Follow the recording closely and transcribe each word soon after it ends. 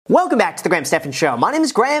Welcome back to the Graham Stephan Show. My name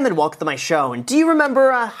is Graham and welcome to my show. And do you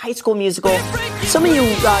remember High School Musical? Some of you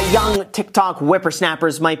young TikTok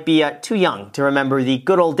whippersnappers might be too young to remember the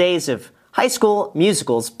good old days of High School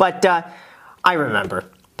Musicals, but I remember.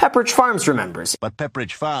 Pepperidge Farms remembers. But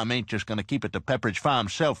Pepperidge Farm ain't just going to keep it to Pepperidge Farm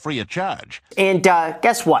self free of charge. And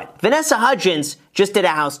guess what? Vanessa Hudgens just did a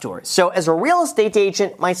house tour. So as a real estate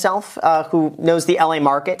agent myself, who knows the LA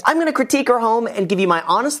market, I'm going to critique her home and give you my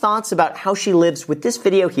honest thoughts about how she lives with this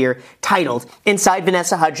video here titled Inside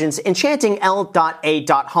Vanessa Hudgens Enchanting L.A.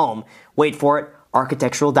 Home. Wait for it.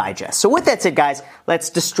 Architectural Digest. So with that said, guys, let's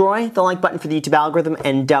destroy the like button for the YouTube algorithm.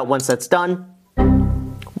 And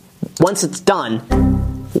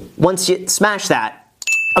once you smash that.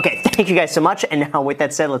 Okay, thank you guys so much. And now with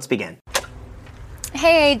that said, let's begin.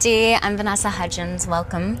 Hey AD, I'm Vanessa Hudgens.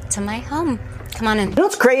 Welcome to my home. Come on in. You know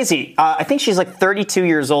what's crazy? I think she's like 32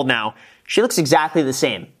 years old now. She looks exactly the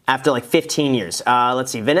same after like 15 years.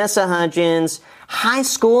 Let's see. Vanessa Hudgens, High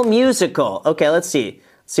School Musical. Okay, let's see.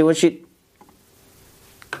 See what she...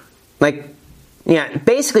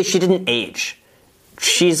 basically she didn't age.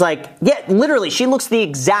 She's like, yeah, literally, she looks the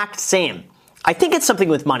exact same. I think it's something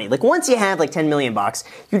with money. Like once you have like 10 million bucks,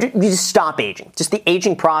 you just stop aging. Just the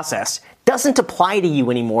aging process doesn't apply to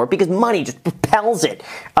you anymore because money just propels it.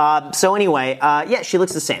 So anyway, yeah, she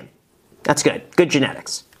looks the same. That's good. Good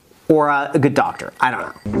genetics. Or a good doctor. I don't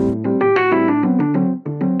know.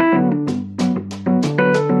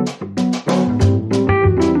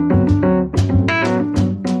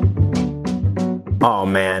 Oh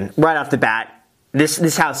man, right off the bat,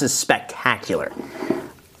 this house is spectacular.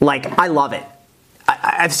 Like, I love it.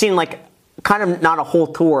 I've seen, like, kind of not a whole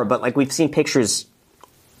tour, but, like, we've seen pictures.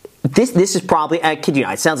 This is probably, I kid you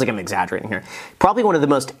not, it sounds like I'm exaggerating here. Probably one of the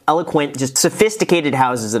most eloquent, just sophisticated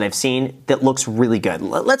houses that I've seen that looks really good.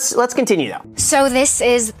 Let's continue, though. So this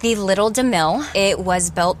is the Little DeMille. It was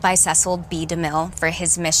built by Cecil B. DeMille for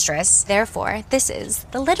his mistress. Therefore, this is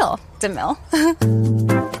the Little DeMille.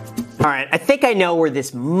 All right, I think I know where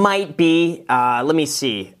this might be. Let me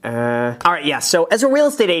see. All right, yeah, so as a real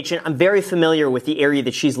estate agent, I'm very familiar with the area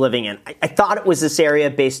that she's living in. I thought it was this area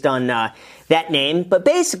based on that name, but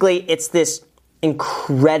basically it's this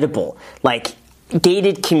incredible, like,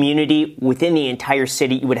 gated community within the entire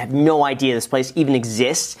city. You would have no idea this place even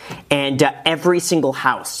exists, and every single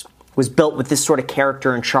house was built with this sort of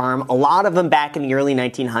character and charm, a lot of them back in the early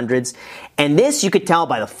 1900s. And this, you could tell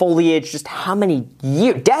by the foliage, just how many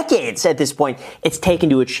decades at this point, it's taken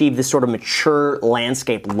to achieve this sort of mature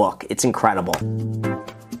landscape look. It's incredible.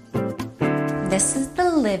 This is the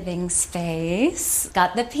living space.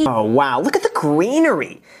 Got the Oh, wow. Look at the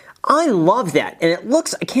greenery. I love that. And it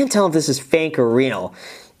looks, I can't tell if this is fake or real.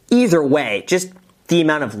 Either way, just the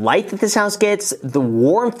amount of light that this house gets, the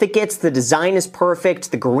warmth it gets, the design is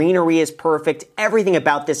perfect, the greenery is perfect. Everything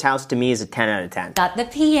about this house to me is a 10 out of 10. Got the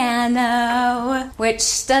piano,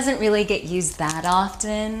 which doesn't really get used that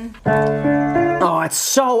often. Oh, it's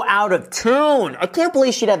so out of tune. I can't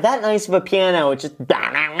believe she'd have that nice of a piano. It's just...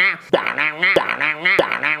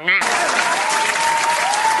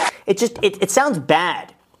 It sounds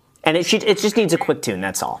bad. And it just needs a quick tune,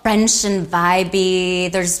 that's all. French and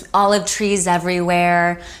vibey, there's olive trees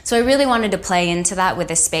everywhere. So I really wanted to play into that with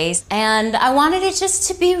the space. And I wanted it just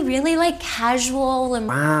to be really like casual. And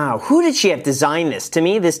wow, who did she have designed this? To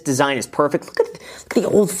me, this design is perfect. Look at the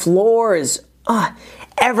old floors.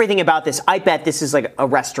 Everything about this, I bet this is like a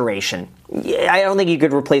restoration. I don't think you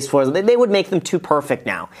could replace floors. They would make them too perfect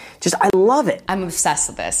now. Just, I love it. I'm obsessed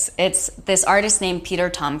with this. It's this artist named Peter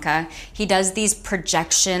Tomka. He does these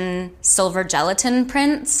projection silver gelatin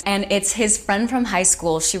prints, and it's his friend from high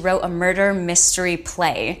school. She wrote a murder mystery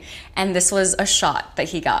play, and this was a shot that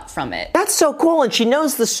he got from it. That's so cool, and she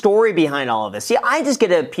knows the story behind all of this. See, I just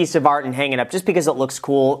get a piece of art and hang it up just because it looks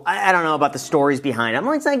cool. I don't know about the stories behind it. I'm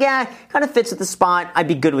like, yeah, kind of fits at the spot. I'd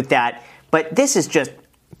be good with that. But this is just...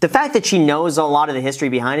 the fact that she knows a lot of the history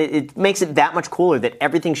behind it, it makes it that much cooler that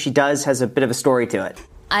everything she does has a bit of a story to it.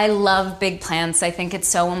 I love big plants. I think it's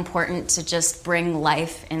so important to just bring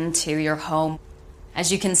life into your home.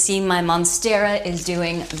 As you can see, my Monstera is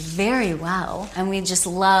doing very well. And we just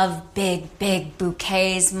love big, big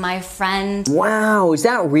bouquets, my friend. Wow, is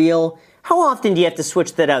that real? How often do you have to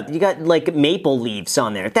switch that out? You got like maple leaves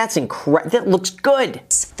on there. That's incredible. That looks good.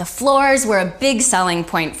 The floors were a big selling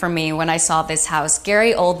point for me when I saw this house.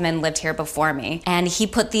 Gary Oldman lived here before me, and he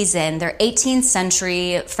put these in. They're 18th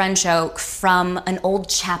century French oak from an old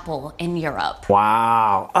chapel in Europe.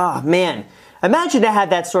 Wow. Oh, man. Imagine to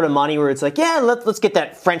have that sort of money where it's like, yeah, let's get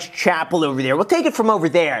that French chapel over there. We'll take it from over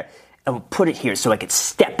there and we'll put it here so I could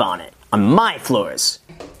step on it. on my floors.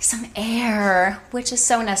 Some air, which is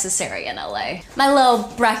so necessary in LA. My little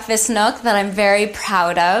breakfast nook that I'm very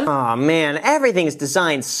proud of. Oh man, everything's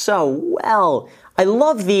designed so well. I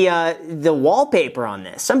love the wallpaper on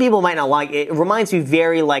this. Some people might not like it. It reminds me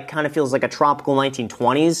very kind of feels like a tropical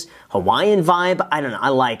 1920s Hawaiian vibe. I don't know, I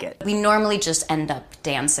like it. We normally just end up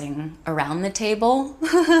dancing around the table.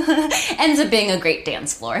 Ends up being a great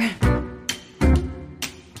dance floor.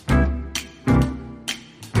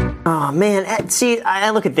 Oh man, see,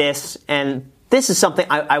 I look at this, and this is something,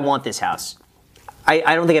 I want this house.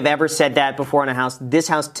 I don't think I've ever said that before in a house. This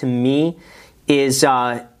house, to me, is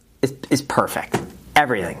perfect.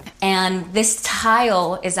 Everything. And this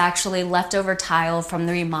tile is actually leftover tile from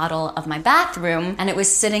the remodel of my bathroom, and it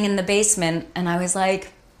was sitting in the basement, and I was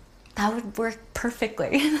like, that would work perfectly.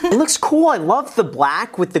 It looks cool. I love the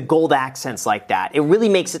black with the gold accents like that. It really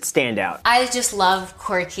makes it stand out. I just love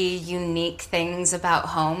quirky, unique things about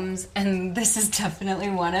homes, and this is definitely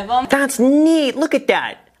one of them. That's neat. Look at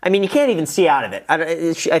that. I mean, you can't even see out of it.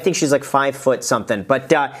 I think she's like 5 foot something.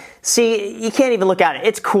 But see, you can't even look at it.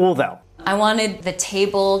 It's cool, though. I wanted the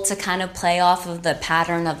table to kind of play off of the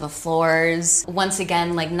pattern of the floors. Once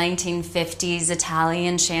again, like 1950s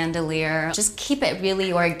Italian chandelier. Just keep it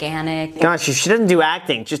really organic. Gosh, she doesn't do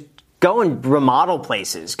acting. Just go and remodel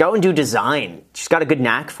places. Go and do design. She's got a good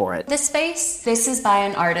knack for it. This space, this is by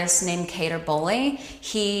an artist named Kader Boley.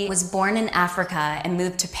 He was born in Africa and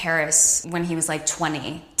moved to Paris when he was like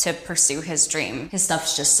 20 to pursue his dream. His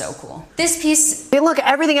stuff's just so cool. This piece... Hey, look,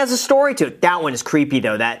 everything has a story to it. That one is creepy,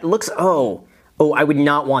 though. That looks... Oh, I would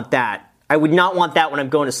not want that. I would not want that when I'm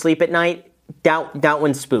going to sleep at night. That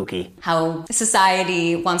one's spooky. How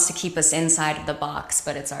society wants to keep us inside of the box,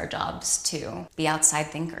 but it's our jobs to be outside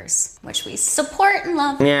thinkers, which we support and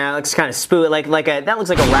love. Yeah, it looks kind of spooky. That looks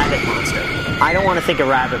like a rabbit monster. I don't want to think of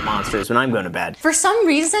rabbit monsters when I'm going to bed. For some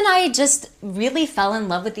reason, I just really fell in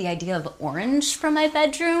love with the idea of orange for my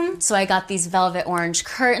bedroom. So I got these velvet orange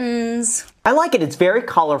curtains. I like it. It's very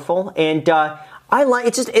colorful, and I like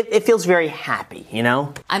it. It feels very happy, you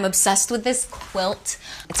know? I'm obsessed with this quilt.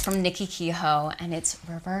 It's from Nikki Kehoe, and it's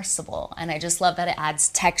reversible. And I just love that it adds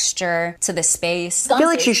texture to the space. I feel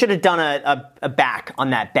like she should have done a back on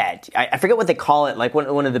that bed. I forget what they call it, like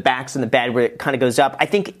one of the backs in the bed where it kind of goes up. I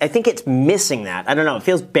think it's missing that. I don't know. It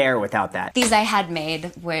feels bare without that. These I had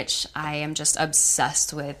made, which I am just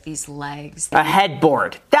obsessed with. These legs. A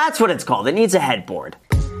headboard. That's what it's called. It needs a headboard.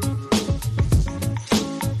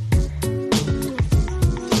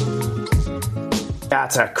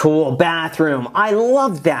 That's a cool bathroom. I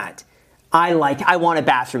love that. I want a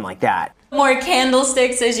bathroom like that. More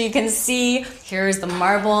candlesticks, as you can see. Here's the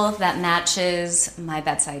marble that matches my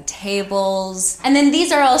bedside tables. And then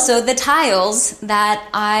these are also the tiles that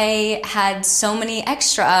I had so many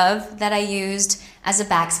extra of that I used as a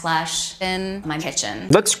backsplash in my kitchen.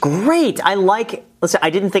 Looks great. Listen, I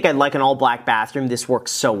didn't think I'd like an all black bathroom. This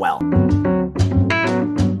works so well.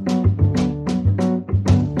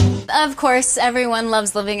 Of course, everyone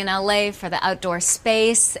loves living in LA for the outdoor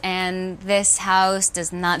space, and this house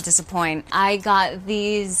does not disappoint. I got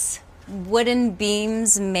these wooden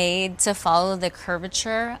beams made to follow the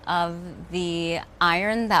curvature of the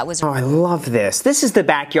iron that was... Oh, I love this. This is the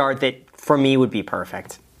backyard that, for me, would be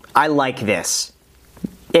perfect. I like this.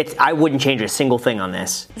 I wouldn't change a single thing on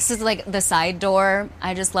this. This is like the side door.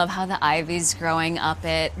 I just love how the ivy's growing up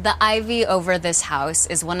it. The ivy over this house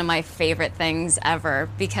is one of my favorite things ever,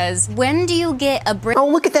 because when do you get a brick? Oh,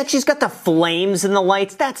 look at that. She's got the flames and the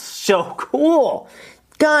lights. That's so cool.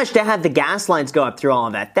 Gosh, to have the gas lines go up through all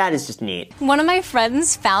of that is just neat. One of my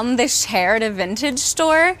friends found this chair at a vintage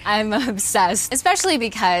store. I'm obsessed, especially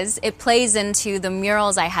because it plays into the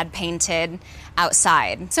murals I had painted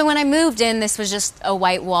outside. So when I moved in, this was just a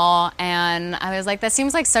white wall, and I was like, that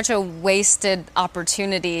seems like such a wasted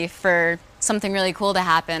opportunity for something really cool to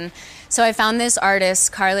happen. So I found this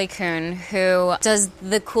artist, Carly Kuhn, who does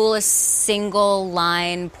the coolest single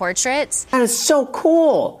line portraits. That is so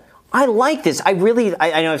cool. I like this. I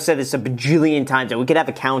know I've said this a bajillion times, and we could have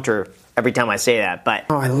a counter every time I say that, but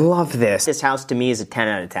I love this. This house to me is a 10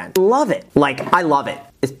 out of 10. Love it. I love it.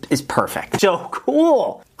 It's perfect. So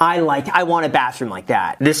cool. I want a bathroom like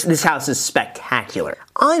that. This house is spectacular.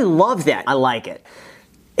 I love that. I like it.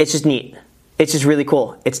 It's just neat. It's just really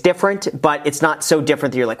cool. It's different, but it's not so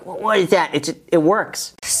different that you're like, well, what is that? It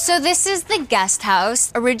works. So this is the guest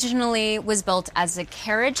house. Originally was built as a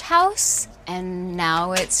carriage house, and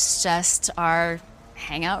now it's just our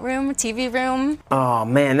hangout room, TV room. Oh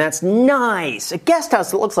man, that's nice. A guest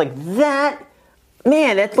house that looks like that.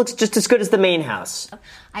 Man, that looks just as good as the main house.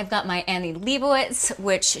 I've got my Annie Leibovitz,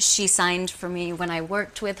 which she signed for me when I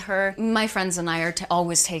worked with her. My friends and I are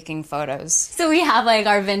always taking photos. So we have like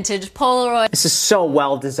our vintage Polaroid. This is so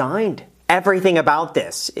well designed. Everything about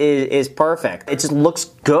this is perfect. It just looks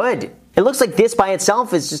good. It looks like this by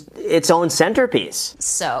itself is just its own centerpiece.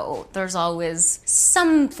 So there's always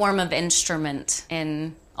some form of instrument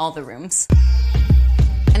in all the rooms.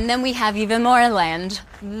 And then we have even more land.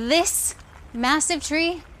 This massive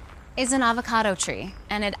tree is an avocado tree,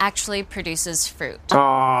 and it actually produces fruit.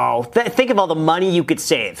 Oh, think of all the money you could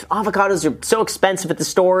save. Avocados are so expensive at the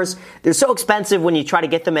stores. They're so expensive when you try to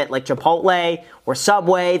get them at like Chipotle or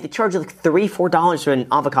Subway. They charge you like $3, $4 for an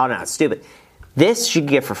avocado. Now, it's stupid. This you can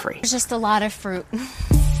get for free. There's just a lot of fruit.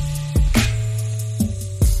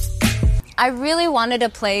 I really wanted a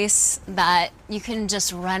place that you can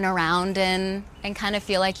just run around in and kind of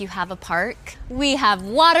feel like you have a park. We have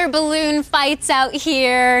water balloon fights out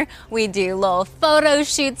here. We do little photo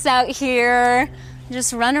shoots out here.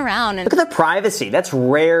 Just run around. And look at the privacy. That's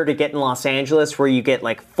rare to get in Los Angeles, where you get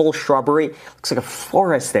like full shrubbery. Looks like a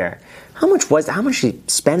forest there. How much did you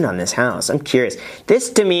spend on this house? I'm curious. This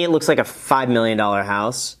to me looks like a $5 million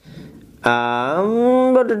house. Okay,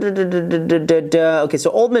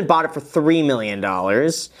 so Oldman bought it for $3 million,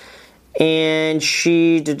 and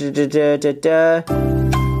she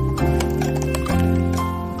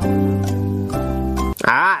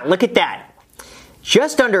look at that,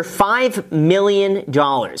 just under $5 million.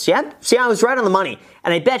 Yep, see, I was right on the money,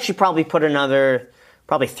 and I bet she probably put another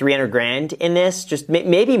probably 300 grand in this, just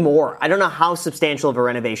maybe more. I don't know how substantial of a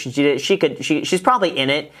renovation she did. She's probably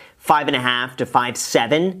in it 5.5 to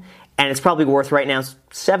 5.7. And it's probably worth right now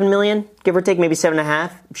 $7 million, give or take, maybe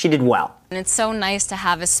 7.5. She did well. And it's so nice to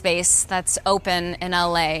have a space that's open in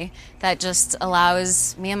LA that just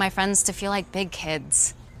allows me and my friends to feel like big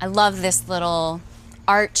kids. I love this little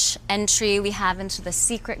arch entry we have into the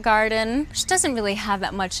secret garden, which doesn't really have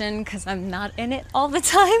that much in because I'm not in it all the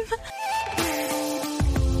time.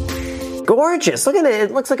 Gorgeous. Look at it.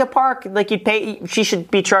 It looks like a park. Like you'd pay. She should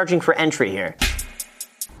be charging for entry here.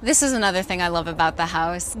 This is another thing I love about the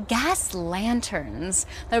house. Gas lanterns.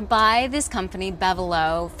 They're by this company,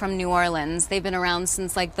 Bevelo, from New Orleans. They've been around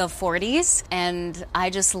since like the 40s. And I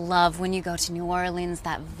just love when you go to New Orleans,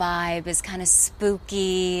 that vibe is kind of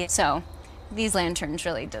spooky. So these lanterns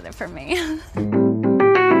really did it for me.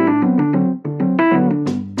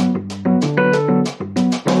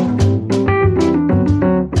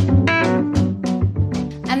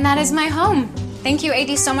 And that is my home. Thank you,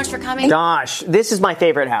 AD, so much for coming. Gosh, this is my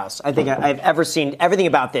favorite house I think I've ever seen. Everything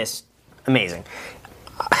about this, amazing.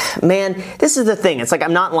 Man, this is the thing. It's like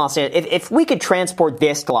I'm not in Los Angeles. If we could transport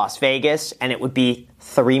this to Las Vegas and it would be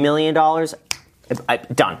 $3 million,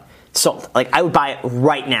 done. Sold. Like, I would buy it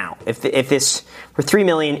right now. If this were $3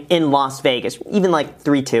 million in Las Vegas, even like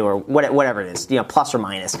 3.2 or whatever it is, plus or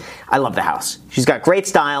minus. I love the house. She's got great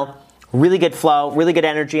style, really good flow, really good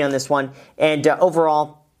energy on this one, and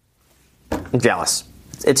overall, I'm jealous.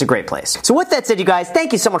 It's a great place. So with that said, you guys,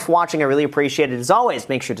 thank you so much for watching. I really appreciate it. As always,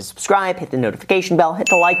 make sure to subscribe, hit the notification bell, hit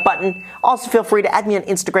the like button. Also, feel free to add me on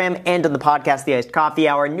Instagram and on the podcast, The Iced Coffee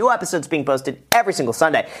Hour. New episodes being posted every single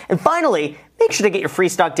Sunday. And finally, make sure to get your free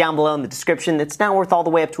stock down below in the description. It's now worth all the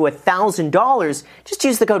way up to $1,000. Just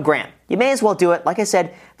use the code GRANT. You may as well do it. Like I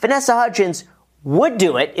said, Vanessa Hudgens would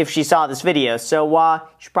do it if she saw this video, so you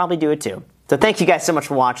should probably do it too. So thank you guys so much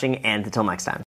for watching, and until next time.